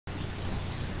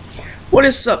What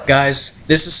is up, guys?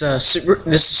 This is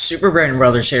Super Brandon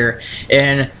Brothers here,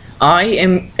 and I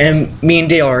am me and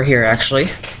Dale are here actually.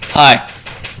 Hi.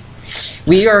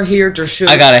 We are here to show.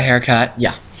 I got a haircut.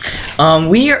 Yeah.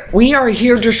 We are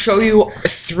here to show you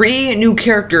 3 new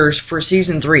characters for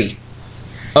season 3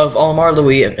 of Olimar,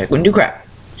 Louie, and Pikmin do crap.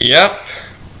 Yep.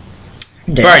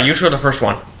 Dale. Brian, you show the first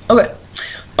one. Okay.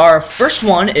 Our first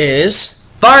one is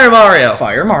Fire Mario.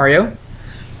 Fire Mario.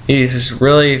 He's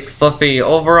really fluffy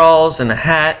overalls and a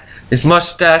hat. His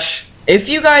mustache. If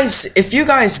you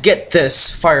guys get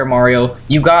this Fire Mario,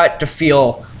 you've got to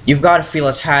feel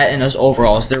his hat and his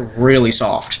overalls. They're really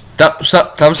soft.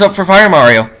 Thumbs up for Fire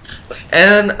Mario.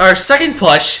 And our second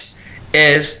plush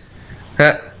is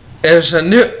a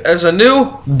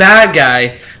new bad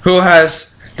guy who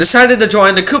has decided to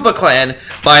join the Koopa clan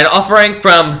by an offering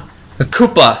from the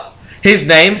Koopa. His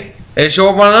name is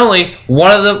your one and only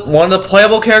one of the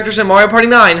playable characters in Mario Party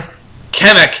 9,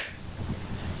 Kamek.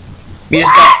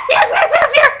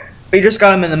 We just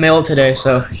got him in the mail today,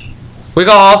 so We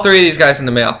got all 3 of these guys in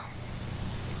the mail.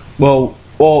 well,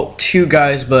 2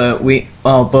 guys, but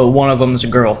one of them is a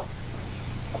girl.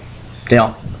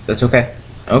 Dale, that's okay.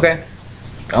 Okay,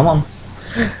 come on.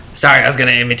 Sorry, I was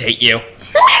gonna imitate you.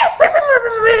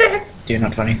 You're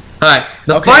not funny. Alright,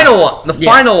 the Okay. final one.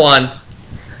 Final one.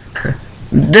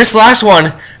 This last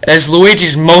one is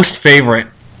Luigi's most favorite.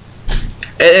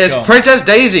 It is Go. Princess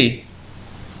Daisy.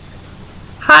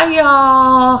 Hi,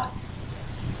 y'all.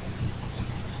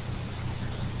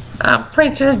 I'm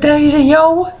Princess Daisy,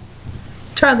 yo.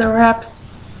 Try the rap.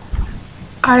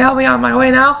 Alright, I'll be on my way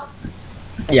now.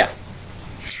 Yeah.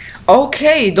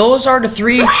 Okay, those are the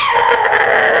 3.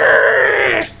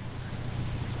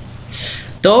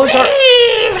 Those are.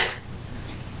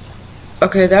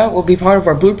 Okay, that will be part of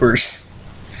our bloopers.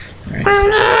 Alright.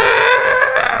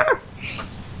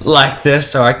 Like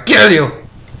this, or I kill you.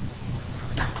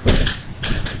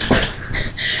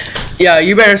 Yeah,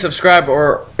 you better subscribe,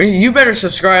 or you better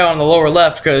subscribe on the lower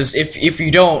left, because if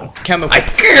you don't, Kamek. I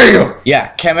kill you.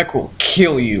 Yeah, Kamek will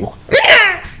kill you.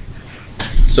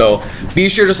 So be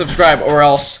sure to subscribe, or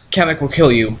else Kamek will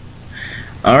kill you.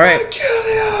 All right. Kill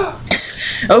you.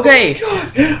 Okay.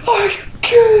 I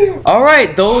kill you. All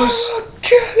right. Those.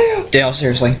 Kill you. Dale,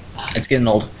 seriously, it's getting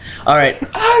old. All right.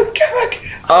 I'm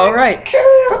Kamek. All right. Kill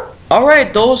you. All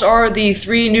right. Those are the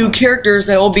 3 new characters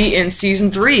that will be in season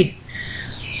 3.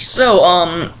 So,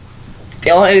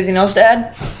 Dale, anything else to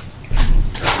add?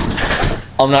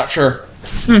 I'm not sure.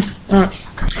 What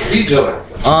are you doing?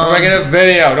 We're making a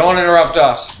video. Don't interrupt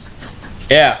us.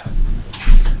 Yeah.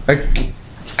 I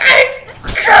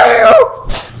kill you.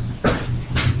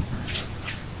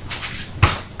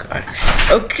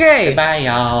 Okay. Goodbye,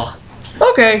 y'all.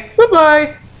 Okay.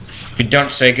 Goodbye. If you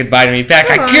don't say goodbye to me back,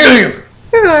 I Bye. kill you.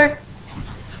 Goodbye.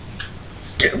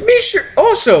 Be sure.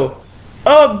 Also,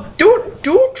 do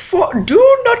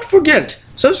not forget,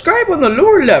 subscribe on the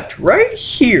lower left, right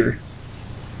here,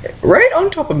 right on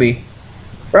top of me,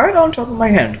 right on top of my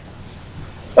hand.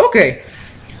 Okay,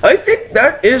 I think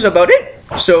that is about it.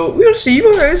 So we'll see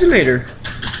you guys later.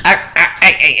 Hey!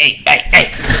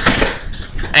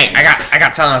 Hey, I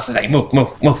got something else to say. Move.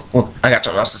 I got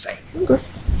something else to say. Okay.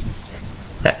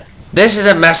 This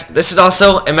is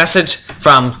also a message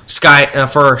from Sky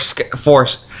for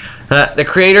the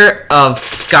creator of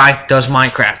Sky Does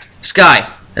Minecraft. Sky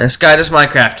Does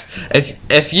Minecraft.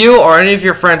 If you or any of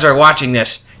your friends are watching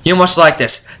this, you must like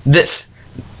this. This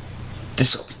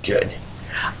will be good.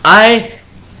 I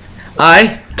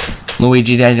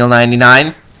Luigi Daniel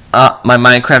 99, my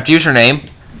Minecraft username,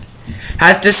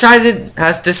 has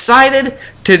decided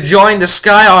to join the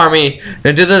Sky Army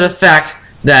due to the fact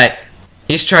that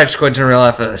he's tried squids in real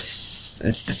life. It's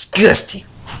disgusting,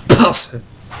 repulsive.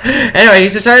 Anyway,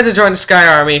 he's decided to join the Sky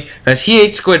Army because he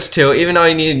hates squids too. Even though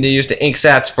he needed to use the ink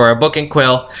sats for a book and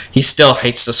quill, he still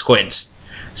hates the squids.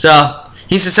 So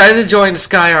he's decided to join the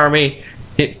Sky Army.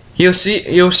 You'll see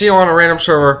him on a random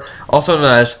server, also known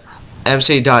as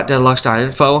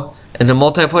mc.deadlux.info, in the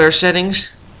multiplayer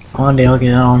settings. Come on, Dale,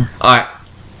 get on. All right,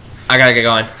 I gotta get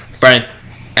going. Brian,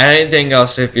 anything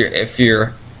else if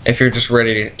you're just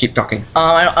ready to keep talking?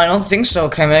 I don't think so,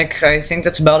 Kamek. I think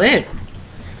that's about it.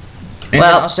 Anything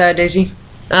Well- else to add, Daisy?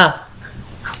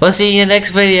 We'll see you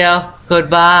next video.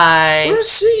 Goodbye. We'll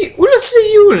see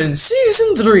you in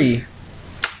season 3.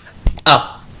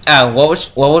 What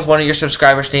was one of your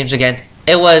subscribers' names again?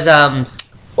 It was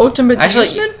Ultimate actually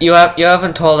Discman? you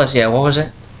haven't told us yet. What was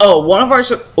it? Oh, one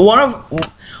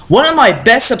of my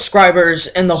best subscribers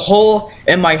in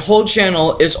my whole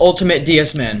channel is Ultimate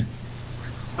DS-Man.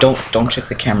 Don't check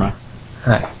the camera.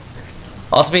 Alright.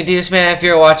 Ultimate DS Man, if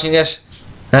you're watching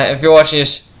this,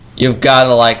 you've got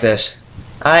to like this.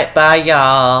 Alright, bye,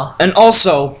 y'all. And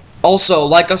also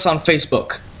like us on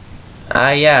Facebook.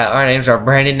 Yeah, our names are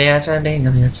Brandon Nance and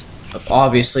Daniel Nance.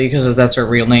 Obviously, because that's our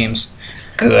real names.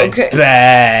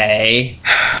 Goodbye.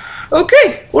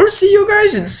 Okay, we'll see you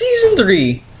guys in season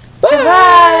 3. Bye.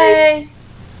 Bye.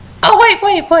 Oh,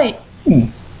 wait.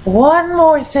 One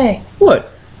more thing. What?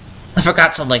 I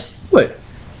forgot something. What?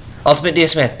 Ultimate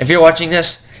DS Man, if you're watching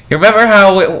this, you remember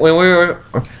how when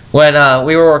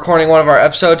we were recording one of our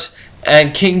episodes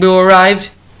and King Boo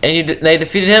arrived and they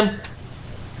defeated him?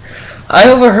 I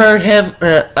overheard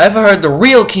the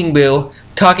real King Boo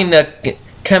talking to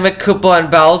Kamek, Koopa,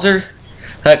 and Bowser.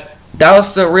 That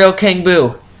was the real King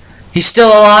Boo. He's still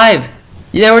alive.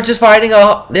 They were just fighting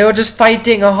a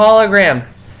hologram.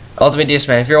 Ultimate DS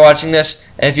Man, if you're watching this,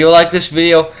 and if you like this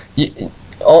video,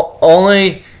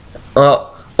 only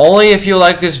if you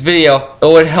like this video, it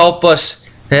would help us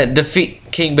defeat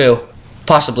King Boo,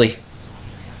 possibly.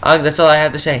 That's all I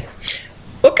have to say.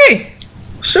 Okay,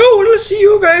 so we'll see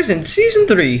you guys in season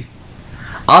 3.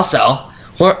 Also,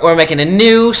 we're making a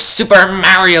new Super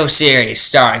Mario series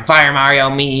starring Fire Mario,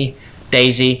 me,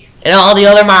 Daisy, and all the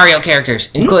other Mario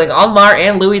characters, including Olimar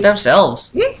and Louie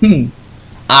themselves.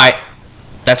 Alright,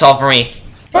 that's all for me.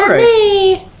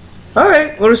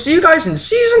 Alright, we'll see you guys in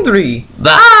season 3.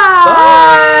 Bye!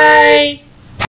 Bye!